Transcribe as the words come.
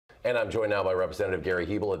And I'm joined now by Representative Gary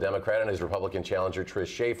Hebl, a Democrat, and his Republican challenger, Trish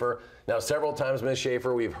Schaefer. Now, several times, Ms.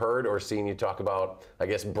 Schaefer, we've heard or seen you talk about, I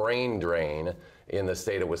guess, brain drain in the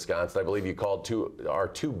state of Wisconsin. I believe you called our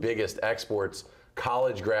two biggest exports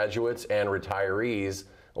college graduates and retirees.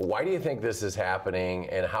 Why do you think this is happening,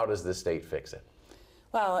 and how does the state fix it?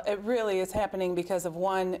 Well, it really is happening because of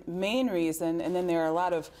one main reason, and then there are a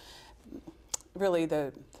lot of really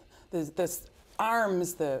the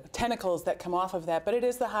arms, the tentacles that come off of that, but it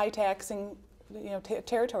is the high taxing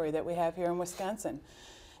territory that we have here in Wisconsin.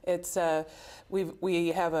 It's we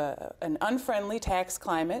have an unfriendly tax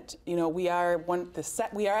climate. We are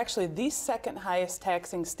actually the second highest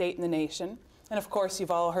taxing state in the nation. And of course,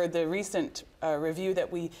 you've all heard the recent review that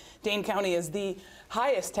Dane County is the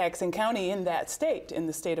highest taxing county in that state, in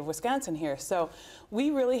the state of Wisconsin here. So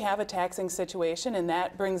we really have a taxing situation, and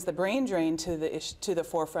that brings the brain drain to the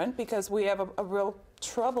forefront because we have a real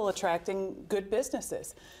trouble attracting good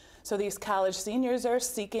businesses. So these college seniors are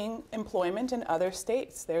seeking employment in other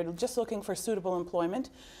states. They're just looking for suitable employment.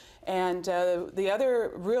 And the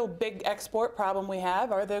other real big export problem we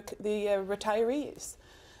have are the retirees.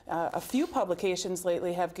 A few publications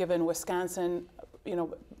lately have given Wisconsin,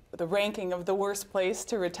 the ranking of the worst place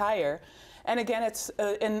to retire. And again, it's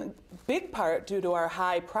in big part due to our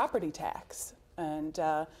high property tax. And,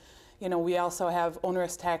 we also have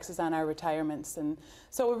onerous taxes on our retirements. And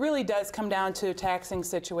so it really does come down to a taxing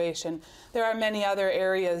situation. There are many other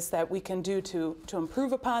areas that we can do to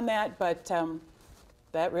improve upon that, but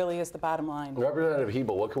that really is the bottom line. Representative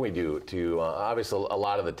Hebl, what can we do to, obviously a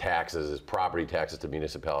lot of the taxes is property taxes to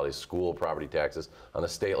municipalities, school property taxes on the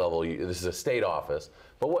state level. This is a state office,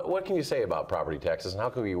 but what can you say about property taxes and how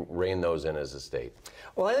can we rein those in as a state?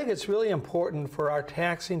 Well, I think it's really important for our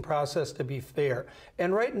taxing process to be fair.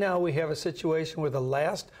 And right now we have a situation where the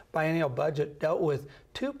last biennial budget dealt with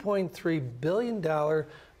 $2.3 billion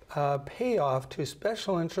payoff to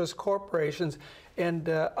special interest corporations and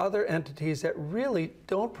other entities that really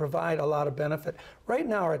don't provide a lot of benefit. Right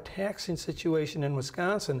now, our taxing situation in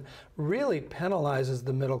Wisconsin really penalizes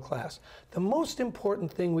the middle class. The most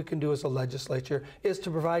important thing we can do as a legislature is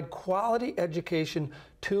to provide quality education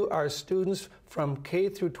to our students from K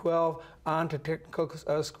through 12 on to technical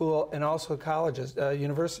school and also colleges,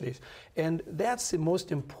 universities. And that's the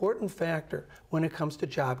most important factor when it comes to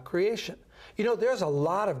job creation. There's a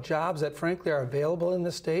lot of jobs that frankly are available in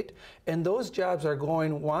the state, and those jobs are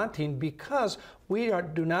going wanting because we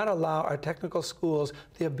do not allow our technical schools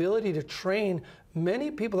the ability to train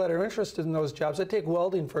many people that are interested in those jobs. I take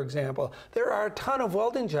welding, for example. There are a ton of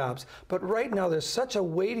welding jobs, but right now there's such a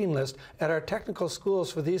waiting list at our technical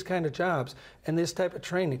schools for these kind of jobs and this type of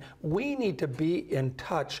training. We need to be in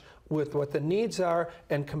touch with what the needs are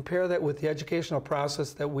and compare that with the educational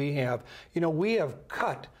process that we have. We have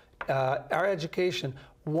cut our education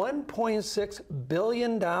 $1.6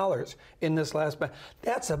 billion in this last budget.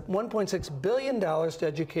 That's $1.6 billion to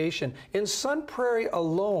education. In Sun Prairie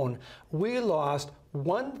alone, we lost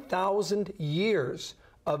 1,000 years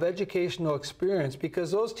of educational experience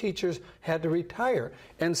because those teachers had to retire.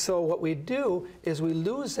 And so what we do is we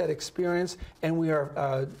lose that experience and we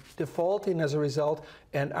are defaulting as a result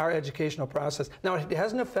in our educational process. Now, it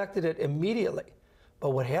hasn't affected it immediately,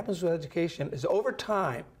 but what happens with education is over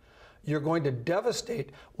time, you're going to devastate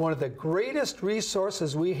one of the greatest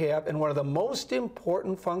resources we have and one of the most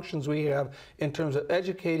important functions we have in terms of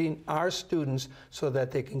educating our students so that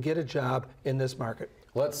they can get a job in this market.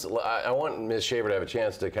 I want Ms. Schaefer to have a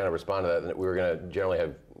chance to kind of respond to that. And we were going to generally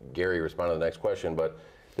have Gary respond to the next question, but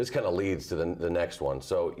this kind of leads to the next one.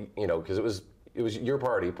 So, because it was your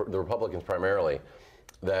party, the Republicans primarily,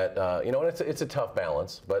 that, and it's a tough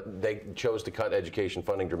balance, but they chose to cut education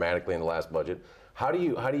funding dramatically in the last budget. How do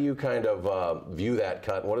you kind of view that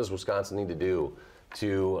cut? What does Wisconsin need to do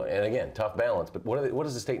to, and again, tough balance, but what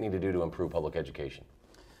does the state need to do to improve public education?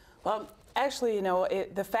 Well, actually,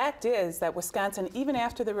 the fact is that Wisconsin, even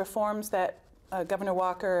after the reforms that Governor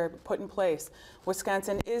Walker put in place,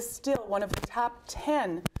 Wisconsin is still one of the top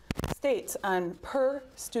 10 states on per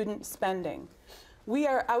student spending. We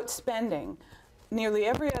are outspending nearly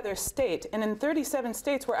every other state, and in 37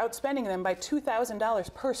 states, we're outspending them by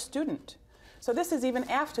 $2,000 per student. So this is even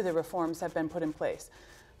after the reforms have been put in place.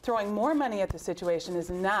 Throwing more money at the situation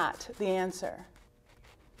is not the answer.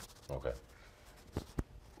 Okay.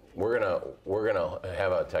 We're gonna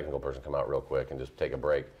have a technical person come out real quick and just take a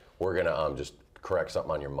break. We're gonna just correct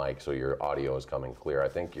something on your mic so your audio is coming clear. I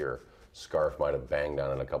think your scarf might have banged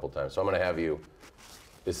on it a couple times. So I'm gonna have you.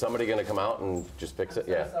 Is somebody gonna come out and just fix it?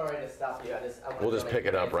 Yeah. Sorry to stop you. We'll just pick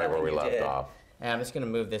it up right where we left off. And I'm just going to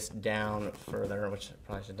move this down further, which I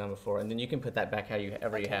probably should have done before, and then you can put that back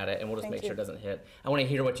however you had it, and we'll just make sure it doesn't hit. I want to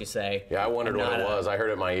hear what you say. Yeah, I wondered what it was. I heard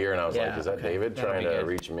it in my ear, and I was like, is that David trying to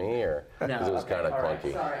reach me, or because it was kind of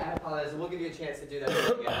clunky? Sorry, I apologize. We'll give you a chance to do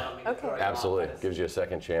that. Okay. Absolutely, gives you a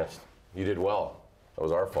second chance. You did well. It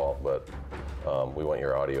was our fault, but we want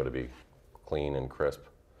your audio to be clean and crisp,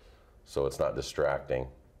 so it's not distracting.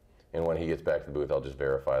 And when he gets back to the booth, I'll just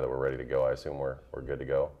verify that we're ready to go. I assume we're good to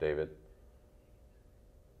go, David.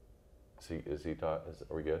 Is he are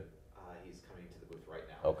we good? He's coming to the booth right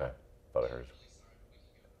now. Okay, thought I heard.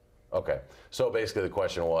 Okay, so basically the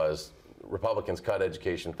question was, Republicans cut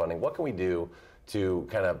education funding. What can we do to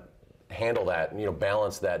kind of handle that,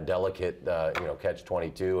 balance that delicate,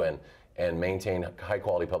 catch-22 and maintain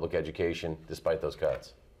high-quality public education despite those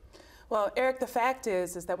cuts? Well, Eric, the fact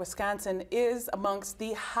is that Wisconsin is amongst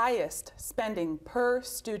the highest spending per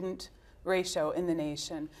student ratio in the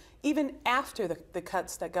nation. Even after the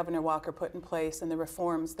cuts that Governor Walker put in place and the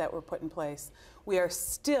reforms that were put in place, we are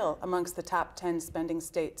still amongst the top 10 spending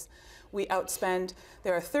states. We outspend,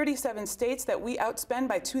 there are 37 states that we outspend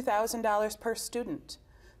by $2,000 per student.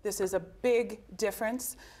 This is a big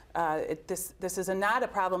difference. This is not a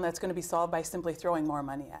problem that's going to be solved by simply throwing more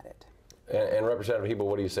money at it. And Representative Hebl,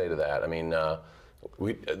 what do you say to that? I mean,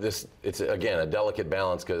 it's again a delicate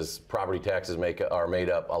balance because property taxes are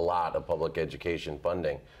made up a lot of public education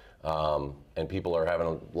funding, and people are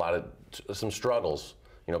having some struggles,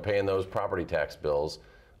 paying those property tax bills.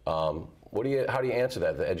 How do you answer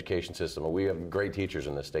that? The education system. We have great teachers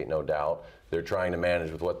in this state, no doubt. They're trying to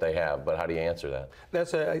manage with what they have, but how do you answer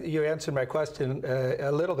that? You answered my question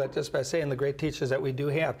a little bit just by saying the great teachers that we do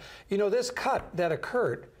have. This cut that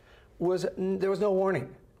occurred there was no warning.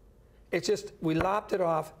 It's just, we lopped it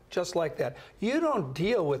off just like that. You don't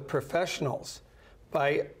deal with professionals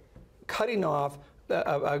by cutting off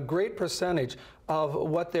a great percentage of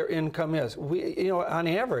what their income is. On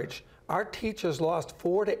average, our teachers lost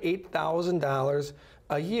 $4,000 to $8,000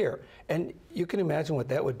 a year. And you can imagine what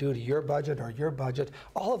that would do to your budget or your budget.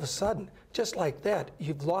 All of a sudden, just like that,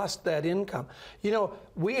 you've lost that income.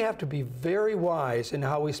 We have to be very wise in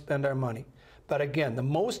how we spend our money. But again, the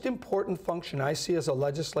most important function I see as a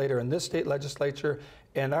legislator in this state legislature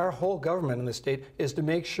and our whole government in the state is to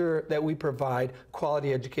make sure that we provide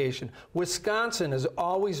quality education. Wisconsin is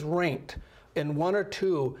always ranked in 1 or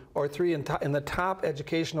 2 or 3 in the top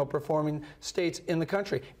educational performing states in the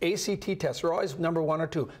country. ACT tests are always number 1 or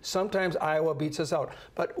 2. Sometimes Iowa beats us out.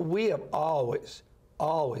 But we have always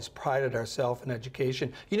prided ourselves in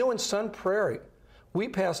education. In Sun Prairie, we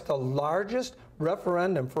passed the largest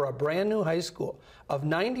referendum for a brand new high school of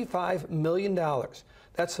 $95 million.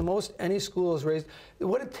 That's the most any school has raised.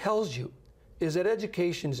 What it tells you is that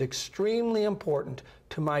education is extremely important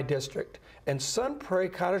to my district. And Sun Prairie,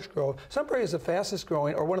 Cottage Grove, Sun Prairie is the fastest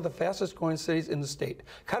growing or one of the fastest growing cities in the state.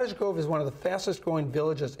 Cottage Grove is one of the fastest growing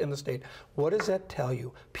villages in the state. What does that tell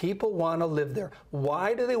you? People want to live there.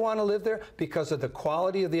 Why do they want to live there? Because of the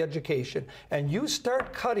quality of the education. And you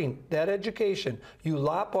start cutting that education, you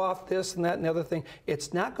lop off this and that and the other thing,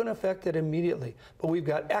 it's not going to affect it immediately. But we've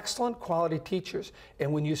got excellent quality teachers.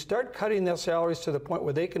 And when you start cutting their salaries to the point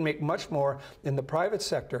where they can make much more in the private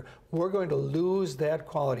sector, we're going to lose that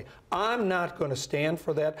quality. I'm not going to stand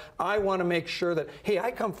for that. I want to make sure that, hey,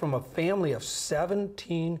 I come from a family of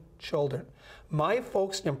 17 children. My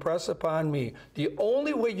folks impress upon me, the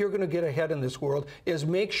only way you're going to get ahead in this world is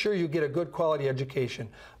make sure you get a good quality education.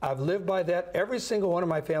 I've lived by that. Every single one of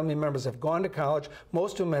my family members have gone to college.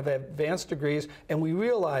 Most of them have advanced degrees, and we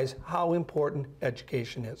realize how important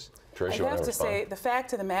education is. Trish, I have to say, the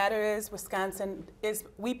fact of the matter is, Wisconsin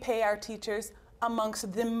we pay our teachers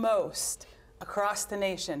amongst the most across the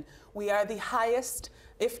nation. We are the highest,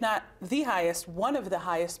 if not the highest, one of the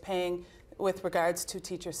highest paying with regards to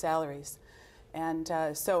teacher salaries. And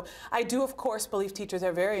so I do, of course, believe teachers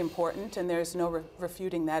are very important, and there's no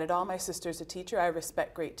refuting that at all. My sister's a teacher. I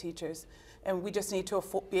respect great teachers. And we just need to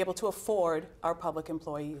be able to afford our public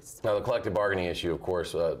employees. Now, the collective bargaining issue, of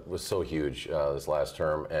course, was so huge this last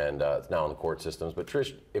term, and it's now in the court systems. But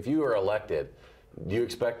Trish, if you are elected, do you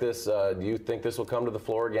expect this, do you think this will come to the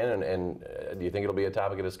floor again, and do you think it'll be a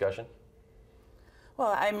topic of discussion?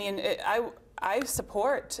 Well, I mean, I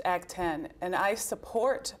support Act 10, and I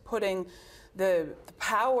support putting the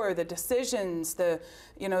power, the decisions, the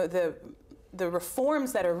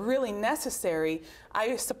reforms that are really necessary.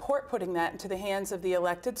 I support putting that into the hands of the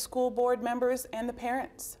elected school board members and the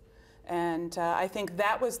parents. And I think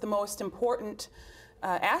that was the most important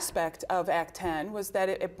aspect of Act 10, was that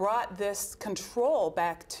it brought this control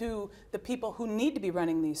back to the people who need to be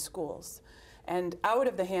running these schools. and out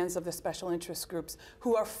of the hands of the special interest groups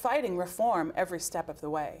who are fighting reform every step of the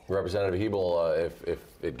way. Representative Hebl, if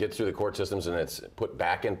it gets through the court systems and it's put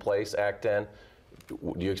back in place, Act 10,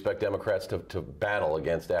 do you expect Democrats to battle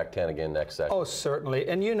against Act 10 again next session? Oh, certainly.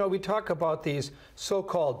 And you know, we talk about these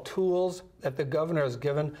so-called tools that the governor has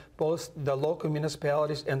given both the local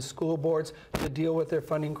municipalities and school boards to deal with their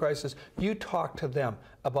funding crisis. You talk to them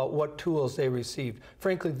about what tools they received.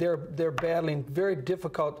 Frankly, they're battling very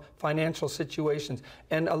difficult financial situations.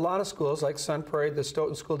 And a lot of schools, like Sun Prairie, the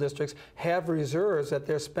Stoughton school districts, have reserves that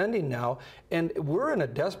they're spending now. And we're in a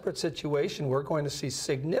desperate situation. We're going to see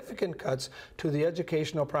significant cuts to the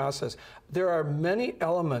educational process. There are many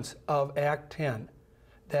elements of Act 10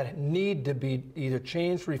 that need to be either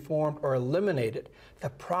changed, reformed, or eliminated.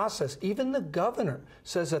 The process, even the governor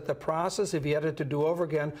says that the process, if he had it to do over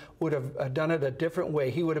again, would have done it a different way.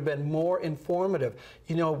 He would have been more informative.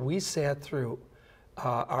 You know, we sat through,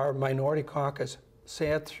 our minority caucus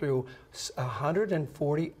sat through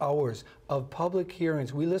 140 hours of public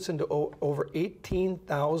hearings. We listened to over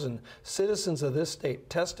 18,000 citizens of this state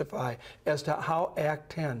testify as to how Act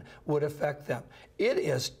 10 would affect them. It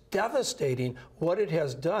is devastating what it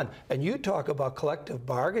has done. And you talk about collective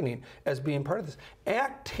bargaining as being part of this.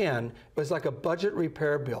 Act 10 was like a budget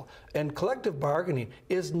repair bill, and collective bargaining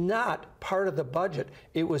is not part of the budget.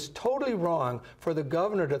 It was totally wrong for the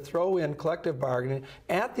governor to throw in collective bargaining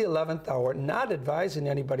at the 11th hour, not advising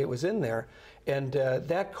anybody it was in there, and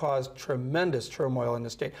that caused tremendous turmoil in the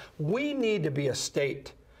state. We need to be a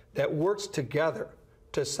state that works together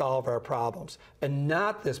to solve our problems, and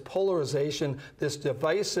not this polarization, this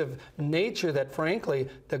divisive nature that, frankly,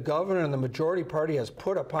 the governor and the majority party has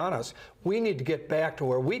put upon us. We need to get back to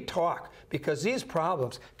where we talk, because these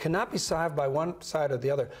problems cannot be solved by one side or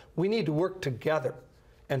the other. We need to work together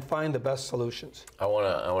and find the best solutions. I want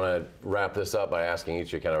to wrap this up by asking each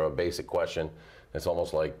of you kind of a basic question. It's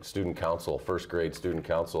almost like student council, first grade student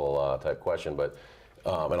council type question, but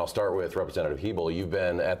and I'll start with Representative Hebl. You've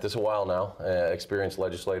been at this a while now, experienced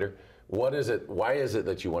legislator. What is it? Why is it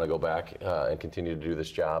that you want to go back and continue to do this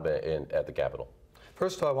job at the Capitol?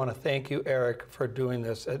 First of all, I want to thank you, Eric, for doing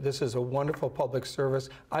this. This is a wonderful public service.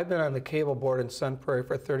 I've been on the cable board in Sun Prairie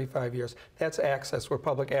for 35 years. That's access, where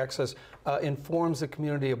public access informs the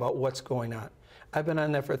community about what's going on. I've been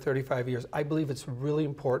on that for 35 years. I believe it's really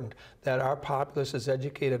important that our populace is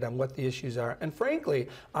educated on what the issues are. And frankly,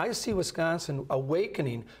 I see Wisconsin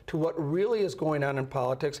awakening to what really is going on in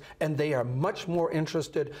politics, and they are much more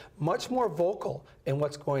interested, much more vocal in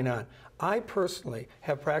what's going on. I personally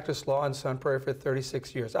have practiced law in Sun Prairie for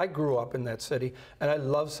 36 years. I grew up in that city, and I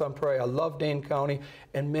love Sun Prairie. I love Dane County.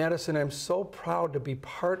 And Madison, I'm so proud to be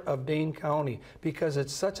part of Dane County because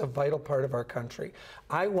it's such a vital part of our country.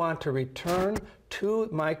 I want to return to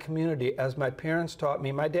my community as my parents taught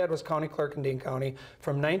me. My dad was county clerk in Dane County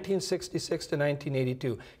from 1966 to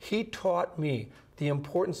 1982. He taught me the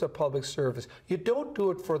importance of public service. You don't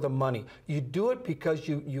do it for the money. You do it because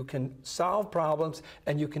you can solve problems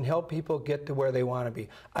and you can help people get to where they want to be.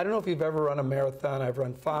 I don't know if you've ever run a marathon. I've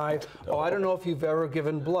run 5. Oh, I don't know if you've ever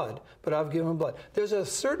given blood, but I've given blood. There's a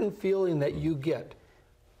certain feeling that you get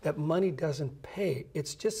that money doesn't pay.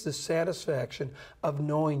 It's just the satisfaction of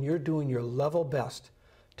knowing you're doing your level best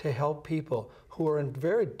to help people who are in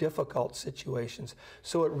very difficult situations.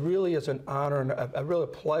 So it really is an honor and a real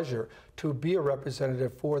pleasure to be a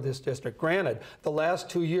representative for this district. Granted, the last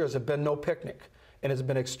 2 years have been no picnic, and it's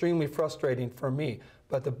been extremely frustrating for me,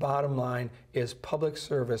 but the bottom line is public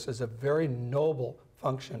service is a very noble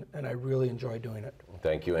function, and I really enjoy doing it.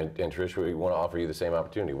 Thank you, and Trish, we want to offer you the same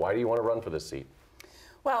opportunity. Why do you want to run for this seat?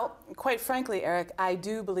 Well, quite frankly, Eric, I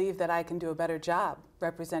do believe that I can do a better job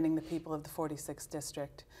representing the people of the 46th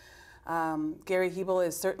District. Gary Hebl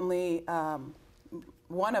is certainly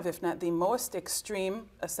one of, if not the most extreme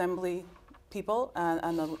assembly people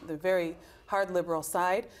on the very hard liberal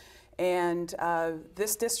side. And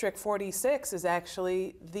this District 46 is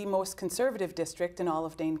actually the most conservative district in all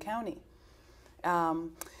of Dane County.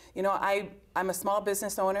 You know, I'm a small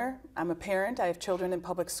business owner. I'm a parent. I have children in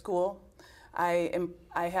public school. I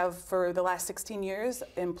have, for the last 16 years,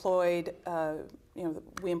 employed,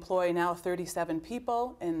 we employ now 37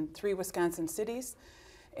 people in 3 Wisconsin cities.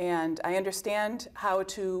 And I understand how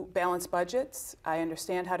to balance budgets. I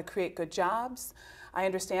understand how to create good jobs. I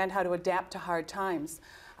understand how to adapt to hard times.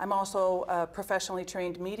 I'm also a professionally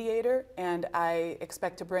trained mediator, and I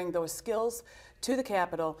expect to bring those skills to the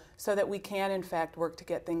Capitol so that we can, in fact, work to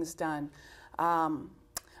get things done.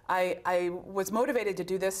 I was motivated to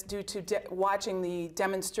do this due to watching the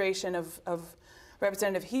demonstration of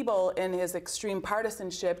Representative Hebl in his extreme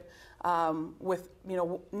partisanship with,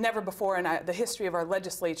 never before in the history of our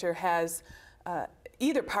legislature has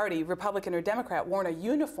either party, Republican or Democrat, worn a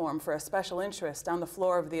uniform for a special interest on the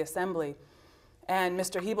floor of the Assembly. And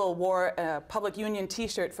Mr. Hebl wore a public union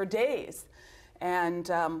T-shirt for days. And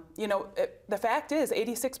you know, the fact is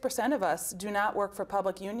 86% of us do not work for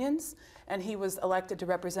public unions, and he was elected to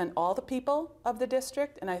represent all the people of the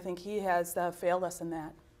district, and I think he has failed us in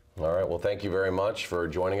that. All right, well, thank you very much for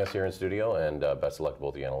joining us here in studio, and best of luck to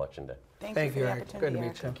both of you on Election Day. Thank you for the Eric. opportunity. Good to meet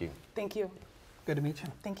Eric. you. Thank you. Thank you. Good to meet you.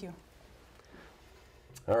 Thank you.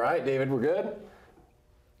 All right, David, we're good?